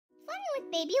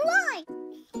with baby light.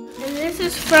 And this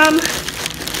is from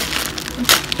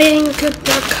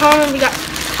Banggood.com. We got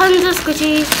tons of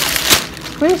squishies.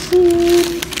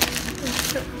 Squishies.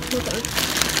 Hold on.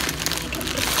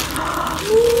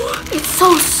 It's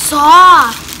so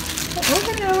soft.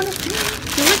 Open it, I want to see.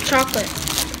 It's like chocolate.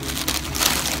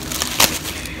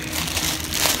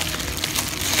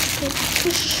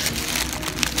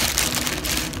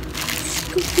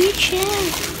 Squishy.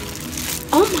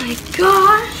 Oh my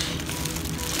gosh.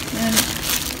 And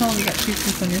tell me you got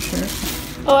toothpaste on your shirt.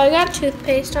 Oh, I got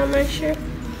toothpaste on my shirt.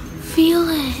 Feel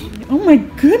it. Oh my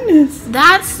goodness.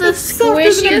 That's the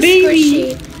softer than a squishiest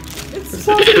baby. squishy. It's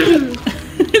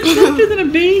softer than a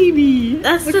baby.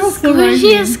 That's Look the how slow rising.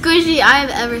 squishiest squishy I've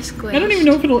ever squished. I don't even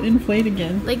know if it'll inflate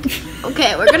again. Like,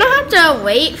 okay, we're gonna have to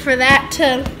wait for that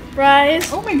to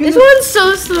rise. Oh my goodness. This one's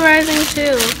so slow rising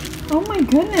too. Oh my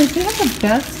goodness, they have the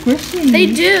best squishy. They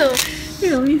do.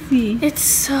 Here, let me see. It's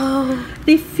so...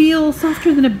 They feel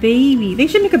softer than a baby. They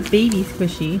should make a baby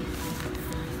squishy.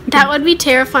 That would be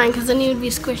terrifying because then you would be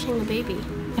squishing a baby.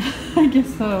 I guess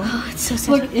so. Oh, it's so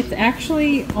sad. Look, it's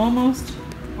actually almost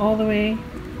all the way.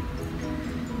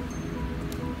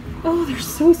 Oh, they're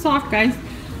so soft, guys.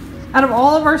 Out of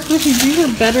all of our squishies, these are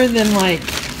better than like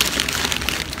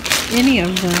any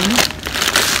of them.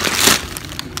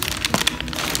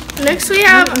 Next we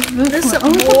have this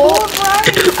bowl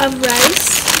of rice.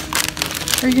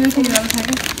 Are you going to take it out of the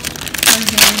package? Or are you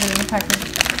going to leave it in the package?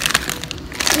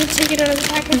 I'm going to take it out of the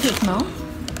package. Does it smell?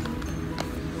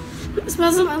 It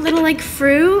smells a little like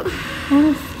fruit.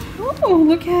 Oh,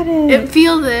 look at it.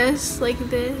 Feel this, like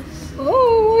this.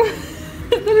 Oh,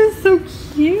 that is so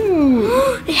cute.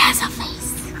 It has a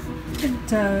face. It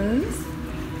does.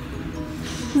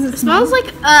 It smells like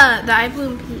the I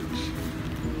Bloom peach.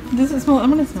 Does it smell? I'm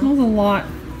gonna smell a lot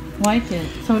like it.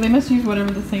 So they must use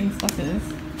whatever the same stuff is.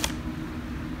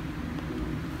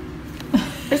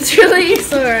 It's really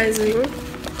slow rising.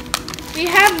 We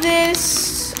have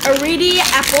this OOTD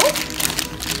apple.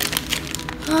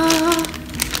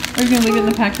 Are you gonna leave it in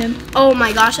the package? Oh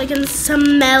my gosh, I can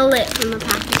smell it from the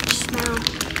package. Smell.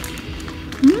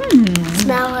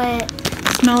 Smell it.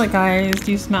 Smell it, guys.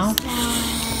 Do you smell? Smell it.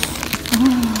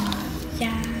 Oh.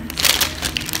 Yeah.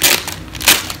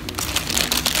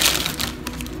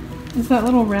 Does that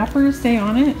little wrapper stay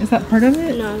on it? Is that part of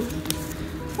it? No.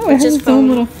 Oh, it has just its own foam.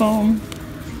 little foam.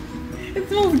 It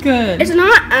smells good. It's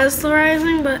not as slow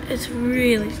rising, but it's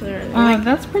really slow rising.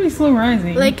 That's pretty slow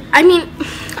rising. Like, I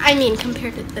mean,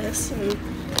 compared to this and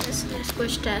this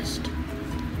squish test.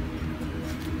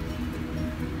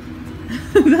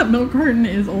 That milk carton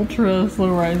is ultra slow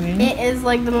rising. It is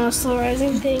like the most slow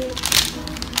rising thing.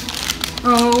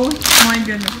 Oh my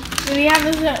goodness. We have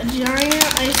this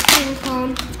giant ice cream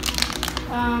cone.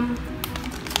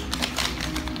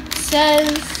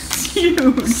 Says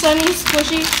Cute. Sunny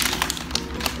Squishy.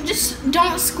 Just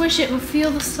don't squish it, but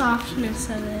feel the softness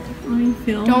of it. I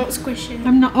feel. Don't squish it.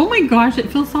 I'm not. Oh my gosh, it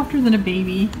feels softer than a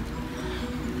baby.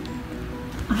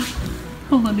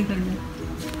 Hold on, do that again.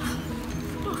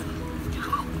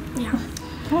 Yeah.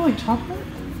 Kind of like chocolate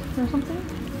or something.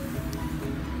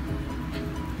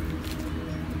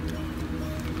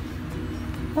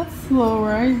 That's slow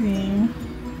rising.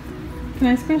 Can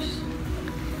I squish?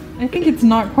 I think it's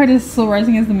not quite as slow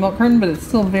rising as the milk carton, but it's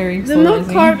still very slow rising. The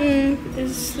milk carton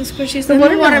is the squishiest. Then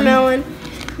the watermelon.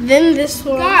 Then this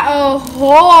one. Got a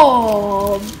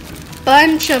whole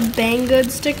bunch of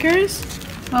Banggood stickers.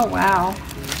 Oh wow,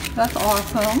 that's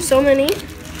awesome. So many.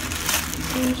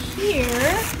 And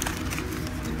here,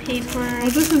 paper.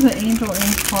 Well, this is an angel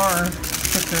in car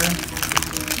sticker.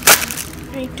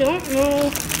 I don't know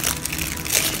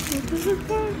what this is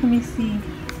for. Let me see.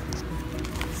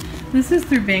 This is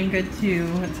through Banggood too.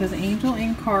 It says Angel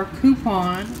in Car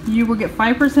coupon. You will get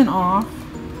 5% off.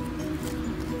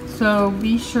 So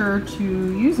be sure to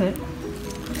use it.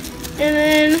 And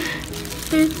then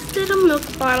there's a little milk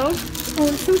bottle. Oh,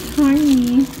 it's so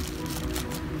tiny.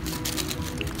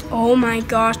 Oh my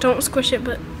gosh! Don't squish it,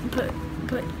 but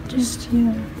just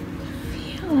Yeah.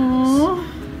 Aww.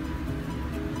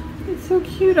 It's so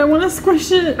cute. I want to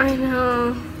squish it. I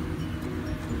know.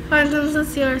 Sometimes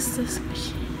it's yours to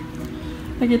squish it.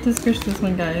 I get to squish this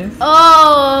one, guys.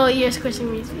 Oh, you're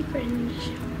squishing me, sweet cringe.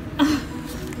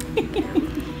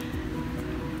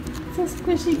 It's a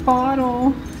squishy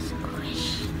bottle.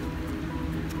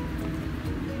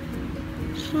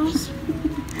 Squish.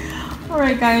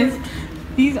 Alright, guys.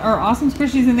 These are awesome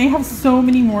squishies, and they have so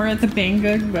many more at the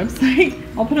Banggood website.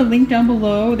 I'll put a link down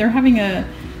below. They're having a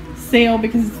sale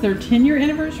because it's their 10-year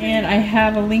anniversary, and I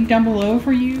have a link down below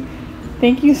for you.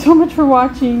 Thank you so much for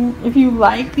watching. If you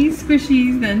like these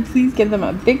squishies, then please give them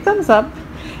a big thumbs up.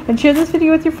 and share this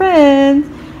video with your friends.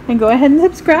 And go ahead and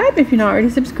subscribe if you're not already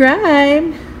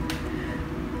subscribed.